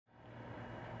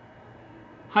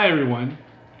Hi everyone.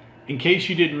 In case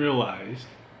you didn't realize,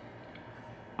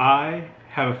 I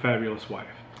have a fabulous wife.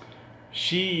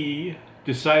 She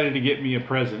decided to get me a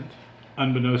present,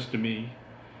 unbeknownst to me,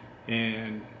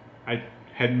 and I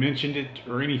hadn't mentioned it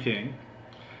or anything,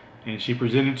 and she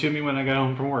presented it to me when I got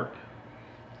home from work.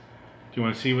 Do you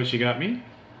want to see what she got me?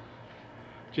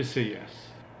 Just say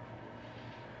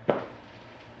yes.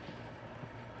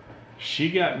 She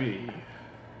got me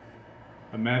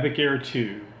a Mavic Air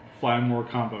 2 Fly More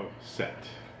combo set.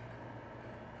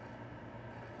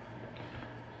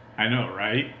 I know,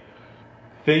 right?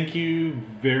 Thank you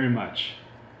very much,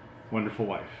 wonderful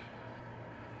wife.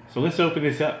 So let's open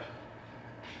this up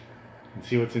and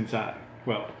see what's inside.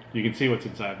 Well, you can see what's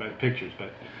inside by the pictures,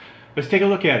 but let's take a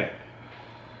look at it.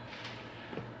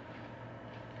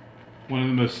 One of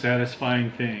the most satisfying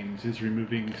things is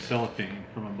removing cellophane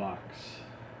from a box.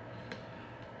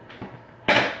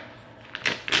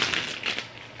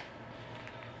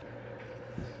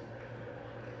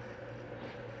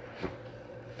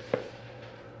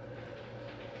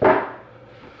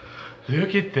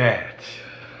 Look at that.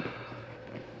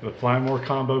 The Fly More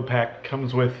combo pack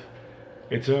comes with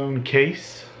its own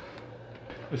case.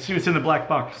 Let's see what's in the black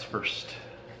box first.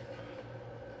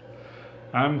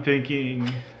 I'm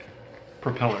thinking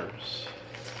propellers.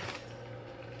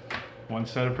 One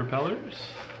set of propellers.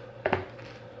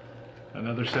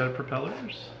 Another set of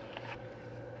propellers.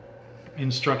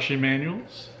 Instruction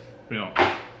manuals. We don't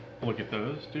look at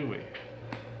those, do we?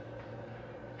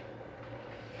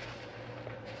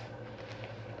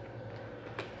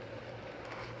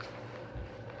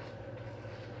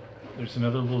 There's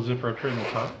another little zipper up here on the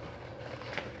top.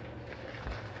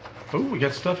 Oh, we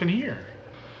got stuff in here.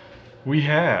 We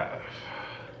have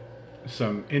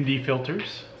some ND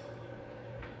filters.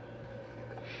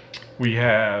 We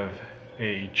have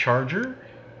a charger.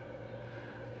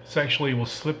 This actually will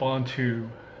slip onto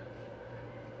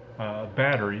a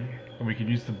battery, and we can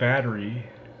use the battery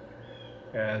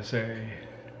as a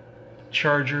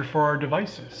charger for our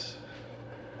devices.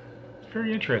 It's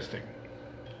very interesting.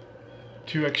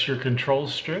 2 extra control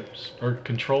strips, or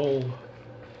control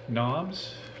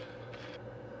knobs.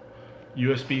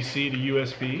 USB-C to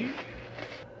USB.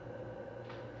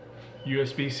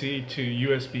 USB-C to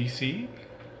USB-C.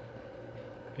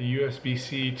 The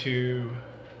USB-C to,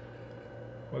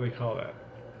 what do they call that?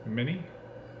 Mini?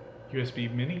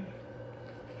 USB mini?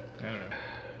 I don't know.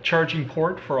 Charging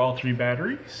port for all 3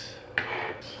 batteries.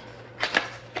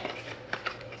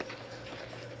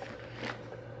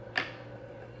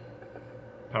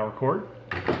 Power cord.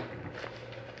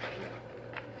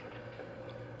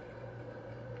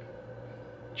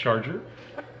 Charger.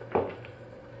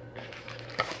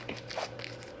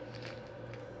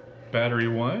 Battery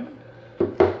 1.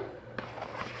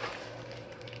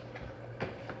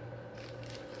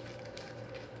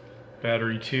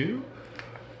 Battery 2.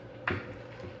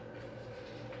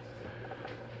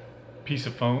 Piece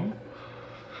of foam.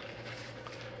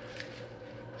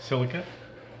 Silica.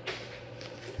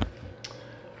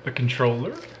 The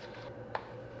controller.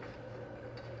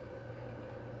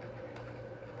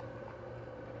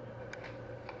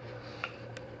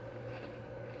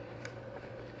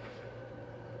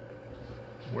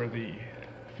 Where the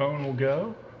phone will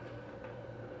go.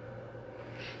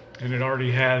 And it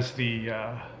already has the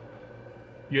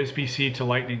USB-C to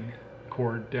lightning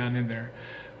cord down in there,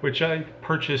 which I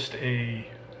purchased a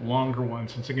longer one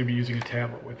since I'm going to be using a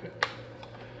tablet with it.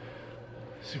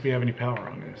 See if we have any power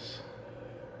on this.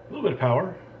 A little bit of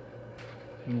power.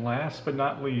 And last but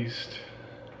not least,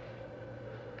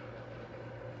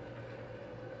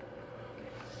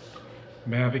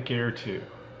 Mavic Air 2.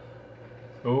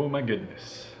 Oh my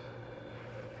goodness.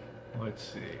 Let's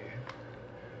see.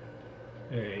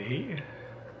 A,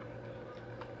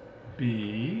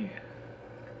 B,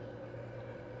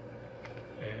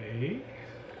 A,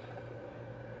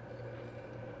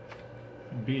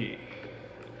 B.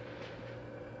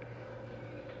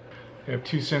 We have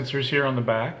 2 sensors here on the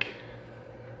back,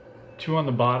 2 on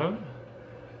the bottom,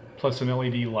 plus an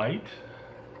LED light,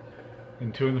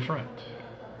 and 2 in the front.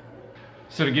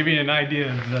 So to give you an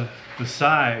idea of the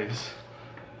size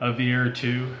of the Air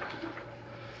 2,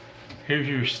 here's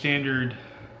your standard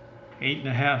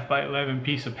 8.5 by 11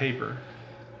 piece of paper.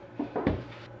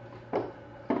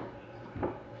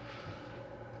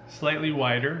 Slightly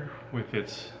wider with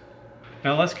its...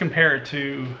 Now let's compare it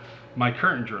to my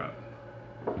current drone.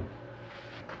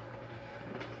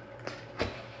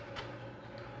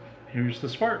 Here's the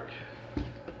spark.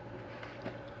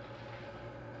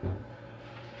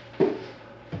 As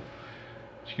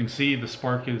you can see, the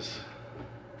spark is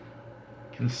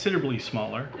considerably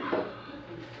smaller.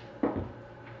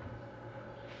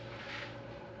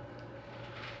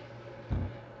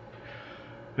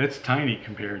 That's tiny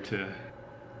compared to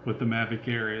what the Mavic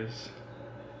Air is.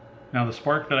 Now the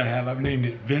Spark that I have, I've named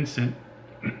it Vincent.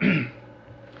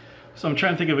 So I'm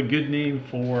trying to think of a good name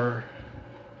for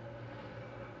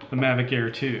the Mavic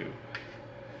Air 2.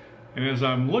 And as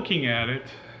I'm looking at it,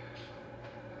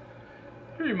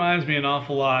 it reminds me an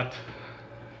awful lot,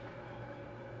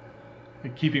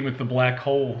 keeping with the black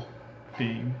hole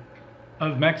theme,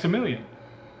 of Maximilian.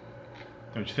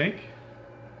 Don't you think?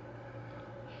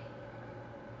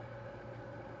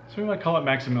 So we might call it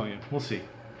Maximilian. We'll see.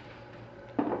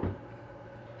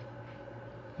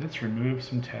 Let's remove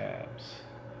some tabs.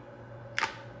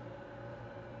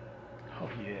 Oh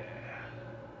yeah.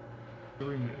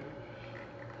 Remove.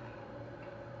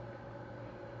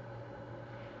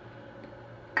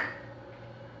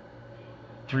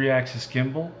 Three-axis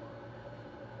gimbal.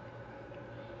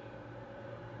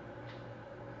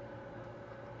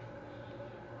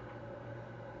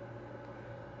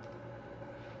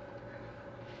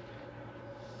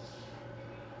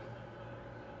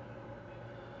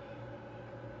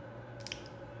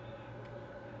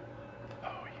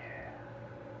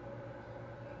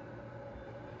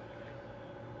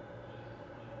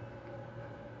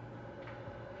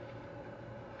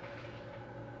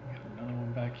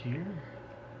 Back here.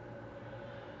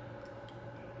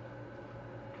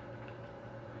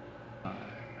 The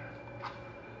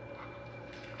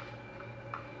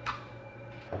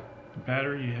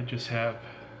battery, you just have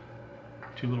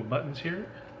two little buttons here,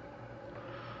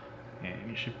 and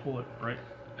you should pull it right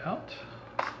out,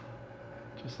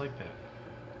 just like that.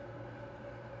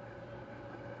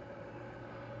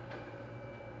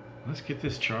 Let's get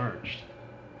this charged.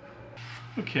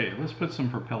 Okay, let's put some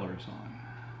propellers on.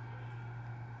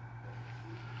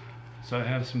 So I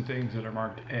have some things that are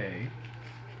marked A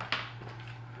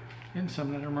and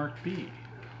some that are marked B.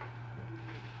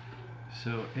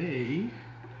 So A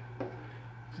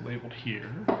is labeled here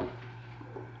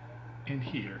and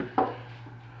here.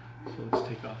 So let's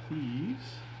take off these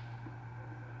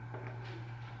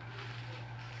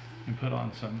and put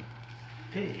on some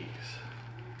A's.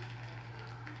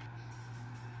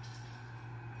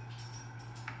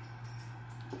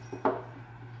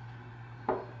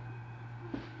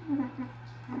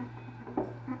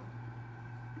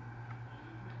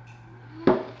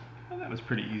 Well, that was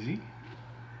pretty easy.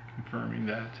 Confirming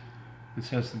that this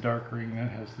has the dark ring,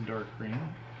 that has the dark ring.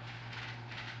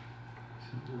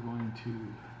 So we're going to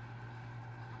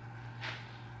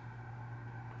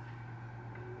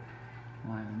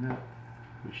line them up,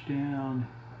 push down,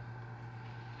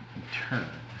 and turn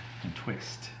and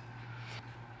twist.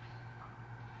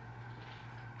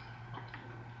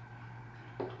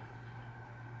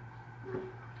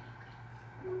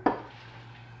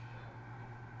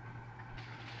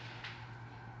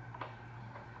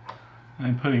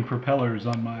 I'm putting propellers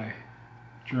on my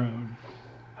drone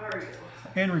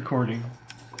and recording.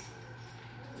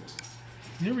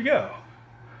 Here we go.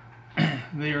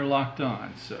 They are locked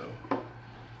on, so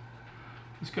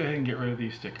let's go ahead and get rid of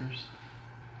these stickers.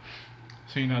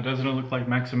 So you know, doesn't it look like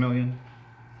Maximilian?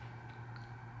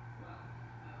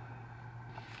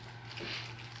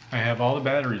 I have all the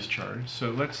batteries charged,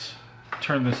 so let's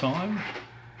turn this on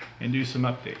and do some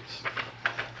updates.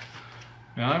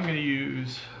 Now I'm going to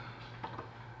use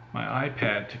my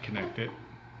iPad to connect it.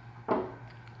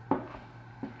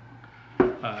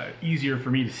 Easier for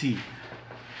me to see.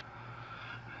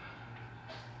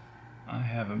 I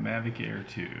have a Mavic Air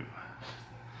 2.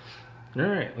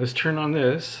 Alright, let's turn on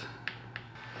this.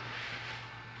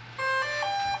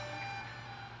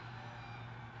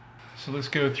 So let's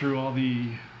go through all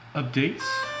the updates.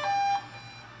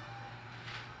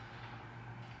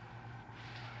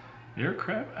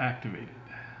 Aircraft activated.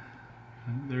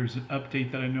 There's an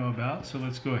update that I know about, so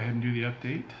let's go ahead and do the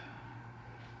update.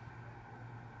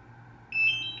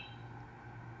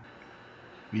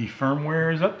 The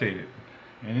firmware is updated,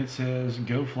 and it says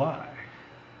go fly.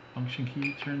 Function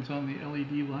key turns on the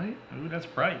LED light. Oh, that's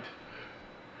bright.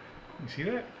 You see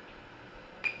that?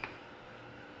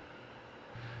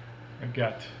 I've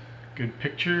got good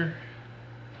picture,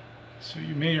 so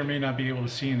you may or may not be able to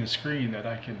see in the screen that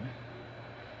I can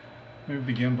move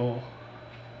the gimbal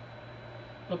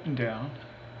up and down,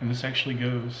 and this actually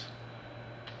goes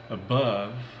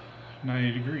above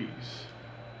 90 degrees,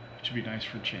 which would be nice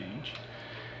for a change.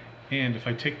 And if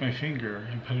I take my finger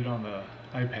and put it on the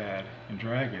iPad and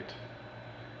drag it,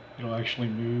 it'll actually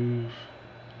move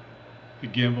the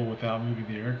gimbal without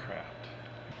moving the aircraft.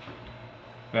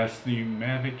 That's the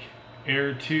Mavic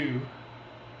Air 2.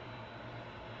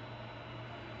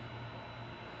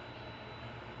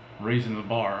 Raising the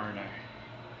bar, aren't I?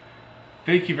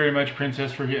 Thank you very much,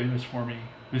 Princess, for getting this for me.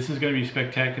 This is going to be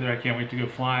spectacular. I can't wait to go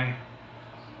fly.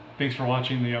 Thanks for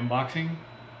watching the unboxing.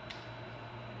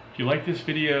 If you like this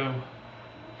video,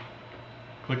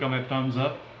 click on that thumbs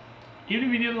up. Even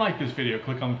if you didn't like this video,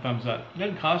 click on the thumbs up. It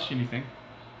doesn't cost you anything,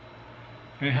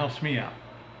 and it helps me out.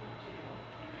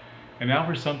 And now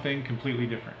for something completely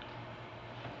different.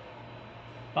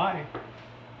 Bye.